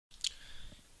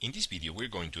In this video we're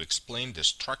going to explain the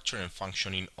structure and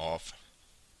functioning of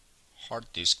hard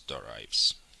disk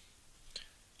drives.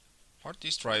 Hard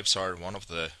disk drives are one of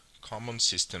the common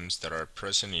systems that are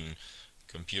present in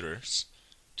computers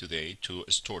today to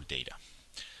store data.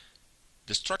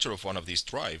 The structure of one of these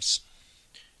drives,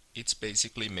 it's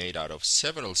basically made out of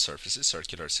several surfaces,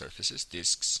 circular surfaces,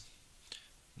 disks,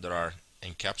 that are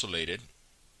encapsulated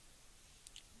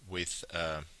with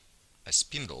a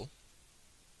spindle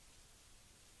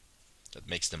that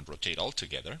makes them rotate all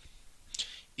together.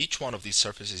 Each one of these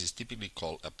surfaces is typically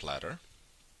called a platter,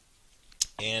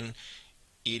 and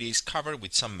it is covered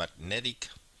with some magnetic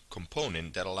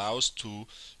component that allows to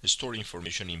store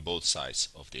information in both sides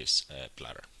of this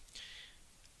platter.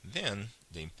 Then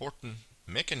the important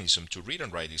mechanism to read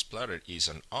and write this platter is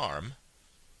an arm,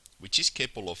 which is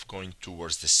capable of going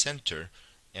towards the center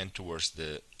and towards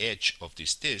the edge of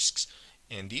these disks,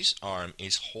 and this arm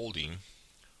is holding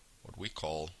what we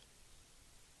call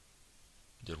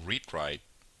the read-write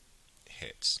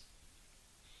heads,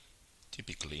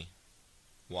 typically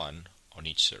one on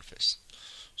each surface.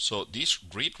 So these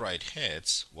read-write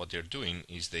heads, what they're doing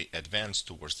is they advance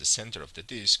towards the center of the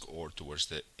disk or towards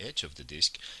the edge of the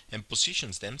disk and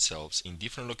positions themselves in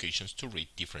different locations to read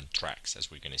different tracks,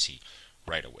 as we're going to see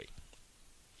right away.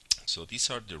 So these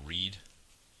are the read-write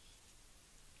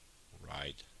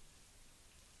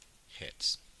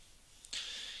heads.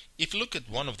 If you look at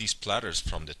one of these platters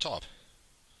from the top,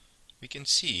 we can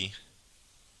see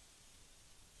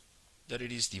that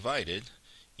it is divided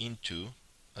into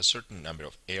a certain number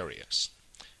of areas.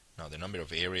 Now the number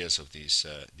of areas of this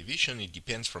division, it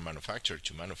depends from manufacturer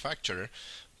to manufacturer,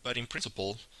 but in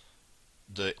principle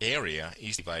the area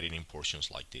is divided in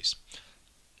portions like this.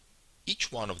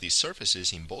 Each one of these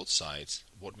surfaces in both sides,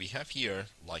 what we have here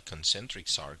like concentric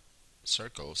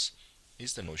circles,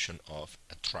 is the notion of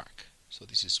a track. So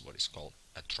this is what is called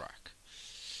a track.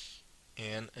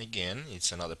 And again,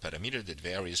 it's another parameter that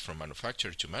varies from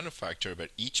manufacturer to manufacturer, but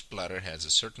each platter has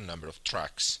a certain number of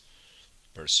tracks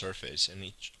per surface,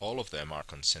 and all of them are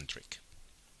concentric.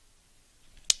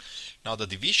 Now the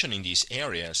division in these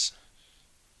areas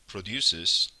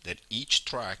produces that each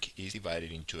track is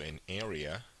divided into an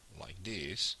area like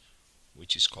this,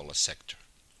 which is called a sector.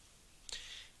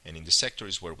 And in the sector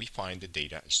is where we find the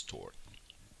data stored.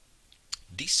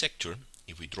 This sector,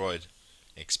 if we draw it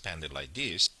expanded like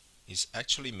this, is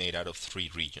actually made out of three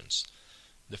regions.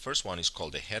 The first one is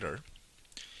called the header,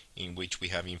 in which we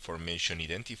have information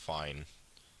identifying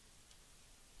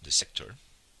the sector.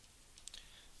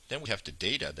 Then we have the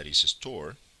data that is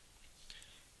stored,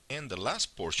 and the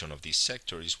last portion of this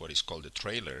sector is what is called the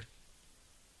trailer,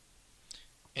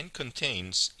 and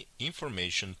contains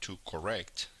information to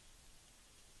correct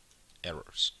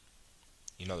errors.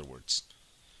 In other words,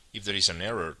 if there is an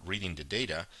error reading the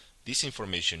data, this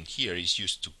information here is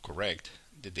used to correct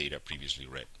the data previously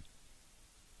read.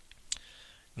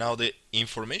 Now the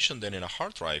information then in a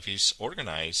hard drive is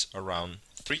organized around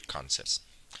three concepts.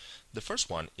 The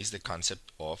first one is the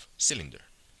concept of cylinder.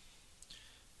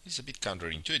 It's a bit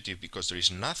counterintuitive because there is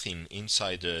nothing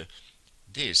inside the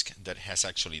disk that has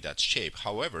actually that shape.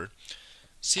 However,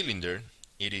 cylinder,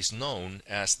 it is known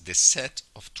as the set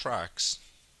of tracks,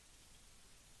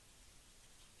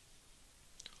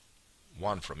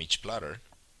 one from each platter,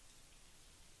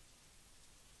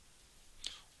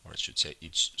 or I should say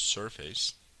each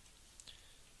surface,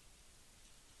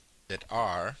 that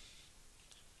are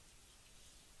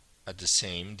at the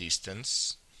same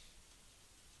distance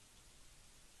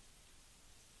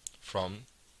from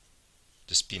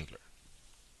the spindler.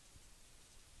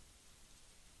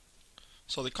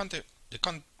 So the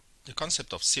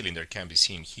concept of cylinder can be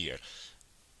seen here.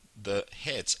 The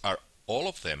heads are all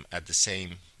of them at the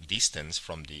same distance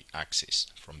from the axis,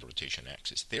 from the rotation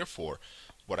axis. Therefore,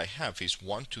 what I have is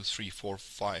 1, 2, 3, 4,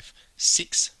 5,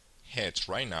 6 heads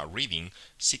right now reading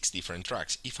 6 different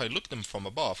tracks. If I look them from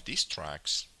above, these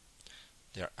tracks,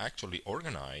 they are actually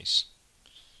organized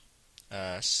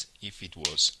as if it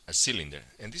was a cylinder.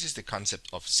 And this is the concept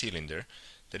of cylinder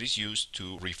that is used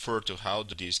to refer to how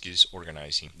the disk is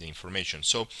organizing the information.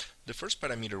 So the first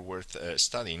parameter worth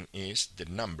studying is the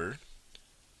number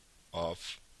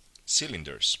of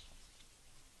cylinders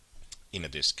in a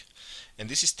disk, and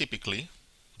this is typically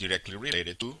directly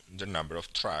related to the number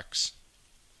of tracks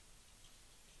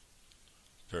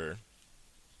per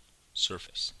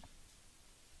surface,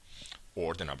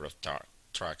 or the number of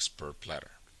tracks per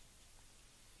platter.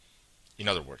 In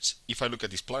other words, if I look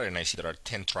at this platter and I see there are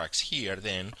 10 tracks here,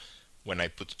 then when I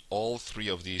put all 3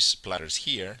 of these platters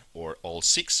here, or all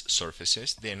 6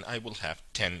 surfaces, then I will have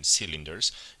 10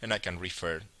 cylinders, and I can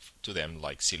refer to them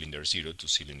like cylinder 0 to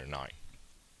cylinder 9.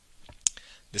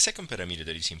 The second parameter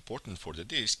that is important for the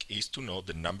disk is to know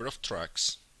the number of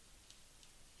tracks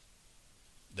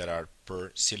that are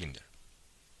per cylinder.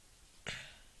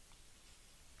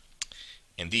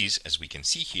 And this, as we can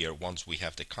see here, once we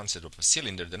have the concept of a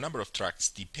cylinder, the number of tracks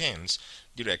depends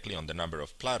directly on the number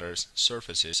of platters,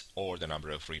 surfaces, or the number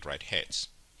of read-write heads.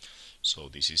 So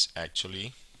this is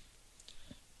actually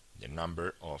the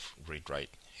number of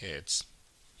read-write heads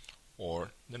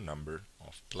or the number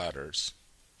of platters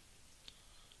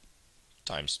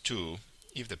times 2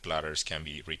 if the platters can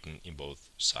be written in both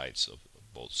sides of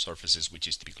both surfaces, which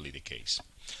is typically the case.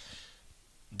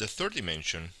 The third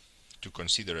dimension to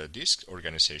consider a disk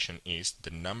organization is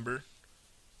the number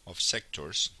of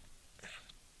sectors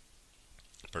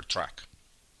per track.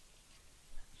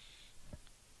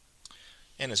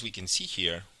 And as we can see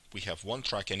here, we have one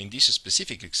track, and in this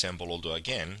specific example, although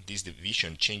again this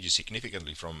division changes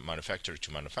significantly from manufacturer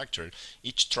to manufacturer,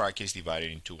 each track is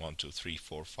divided into 1, 2, 3,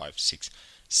 4, 5, 6,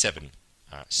 7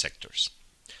 sectors.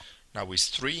 Now with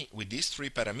these three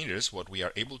parameters, what we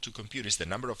are able to compute is the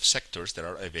number of sectors that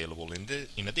are available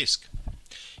in a disk.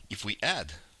 If we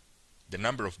add the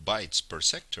number of bytes per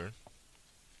sector,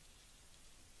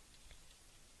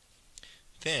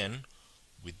 then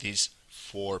with these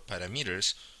four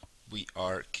parameters we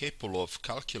are capable of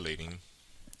calculating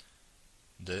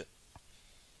the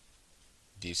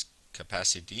disk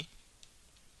capacity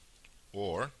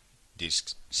or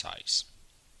disk size.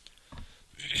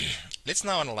 Let's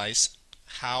now analyze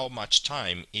how much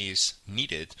time is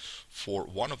needed for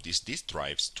one of these disk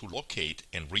drives to locate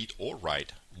and read or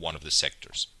write one of the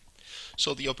sectors.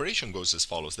 So the operation goes as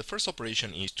follows. The first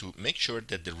operation is to make sure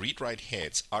that the read-write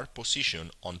heads are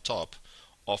positioned on top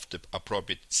of the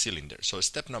appropriate cylinder. So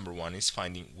step number one is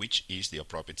finding which is the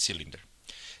appropriate cylinder.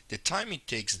 The time it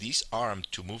takes this arm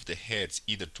to move the heads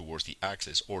either towards the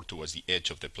axis or towards the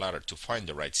edge of the platter to find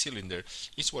the right cylinder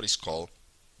is what is called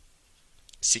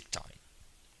seek time.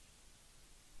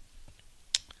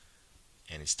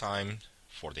 And it's time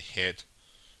for the head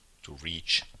to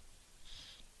reach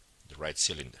the right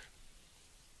cylinder.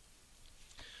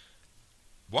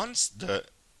 Once the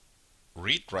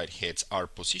read-write heads are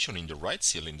positioned in the right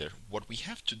cylinder, what we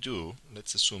have to do,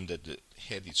 let's assume that the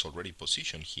head is already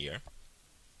positioned here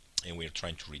and we're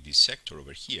trying to read this sector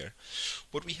over here.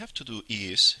 What we have to do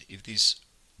is, if this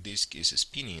disk is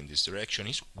spinning in this direction,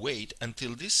 is wait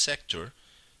until this sector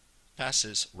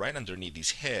passes right underneath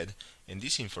this head and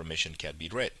this information can be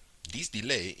read. This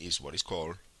delay is what is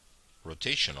called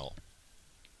rotational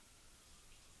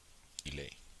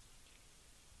delay,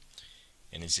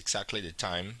 and it's exactly the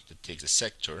time that takes the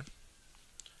sector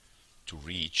to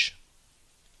reach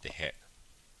the head.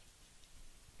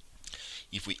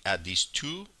 If we add these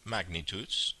two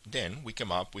magnitudes, then we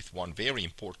come up with one very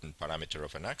important parameter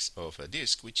of a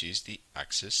disk, which is the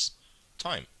access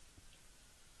time.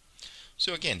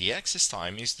 So again, the access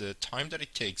time is the time that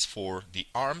it takes for the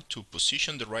arm to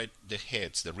position the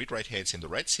read-write heads in the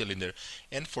right cylinder,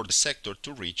 and for the sector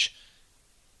to reach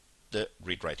the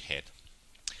read-write head.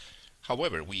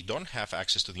 However, we don't have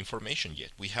access to the information yet.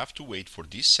 We have to wait for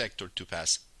this sector to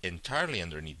pass entirely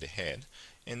underneath the head,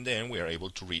 and then we are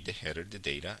able to read the header, the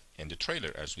data, and the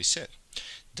trailer, as we said.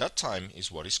 That time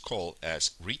is what is called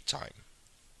as read time.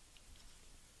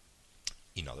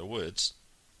 In other words,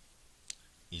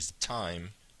 is the time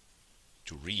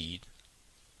to read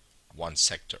one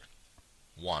sector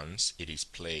once it is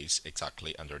placed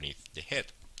exactly underneath the head.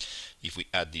 If we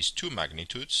add these two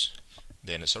magnitudes,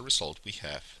 then as a result we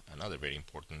have another very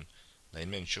important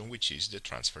dimension, which is the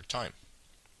transfer time.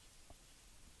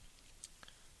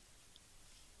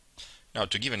 Now,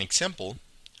 to give an example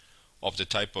of the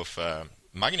type of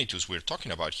magnitudes we're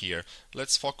talking about here,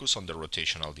 let's focus on the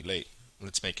rotational delay.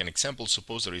 Let's make an example.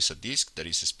 Suppose there is a disk that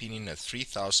is spinning at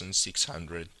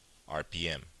 3600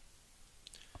 RPM.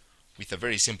 With a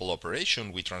very simple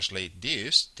operation, we translate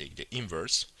this, take the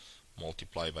inverse,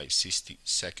 multiply by 60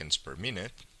 seconds per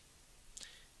minute,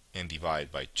 and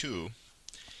divide by 2.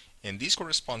 And this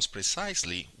corresponds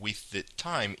precisely with the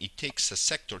time it takes a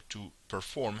sector to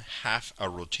perform half a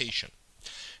rotation.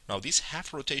 Now, this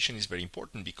half rotation is very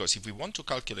important because if we want to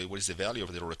calculate what is the value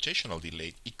of the rotational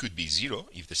delay, it could be 0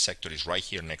 if the sector is right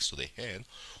here next to the head,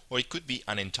 or it could be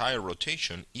an entire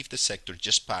rotation if the sector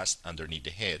just passed underneath the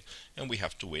head and we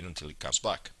have to wait until it comes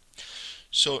back.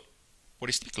 So what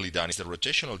is typically done is the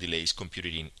rotational delay is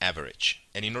computed in average,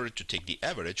 and in order to take the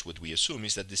average, what we assume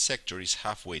is that the sector is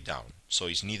halfway down, so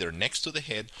it's neither next to the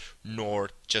head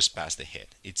nor just past the head.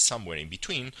 It's somewhere in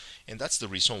between, and that's the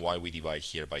reason why we divide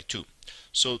here by 2.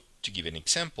 So to give an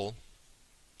example,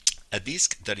 a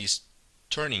disk that is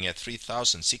turning at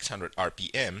 3600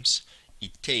 RPMs,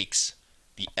 it takes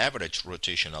the average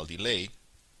rotational delay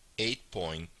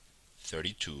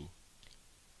 8.32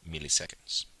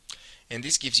 milliseconds. And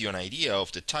this gives you an idea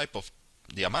of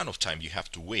the amount of time you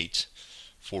have to wait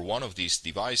for one of these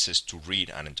devices to read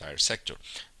an entire sector.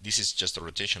 This is just a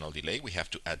rotational delay. We have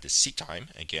to add the seek time,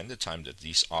 again the time that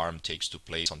this arm takes to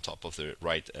place on top of the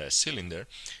right cylinder,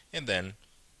 and then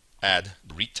add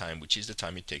the read time, which is the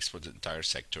time it takes for the entire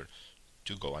sector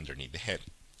to go underneath the head.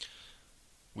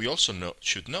 We also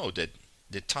should know that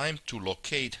the time to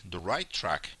locate the right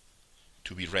track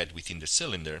to be read within the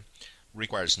cylinder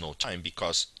requires no time,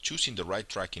 because choosing the right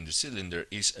track in the cylinder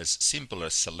is as simple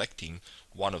as selecting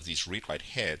one of these read-write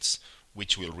heads,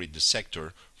 which will read the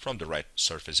sector from the right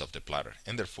surface of the platter,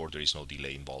 and therefore there is no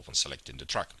delay involved on selecting the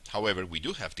track. However, we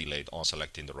do have delay on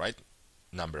selecting the right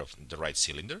number of the right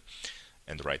cylinder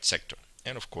and the right sector,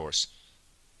 and of course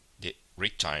the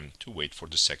read time to wait for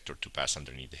the sector to pass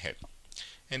underneath the head.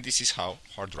 And this is how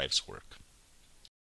hard drives work.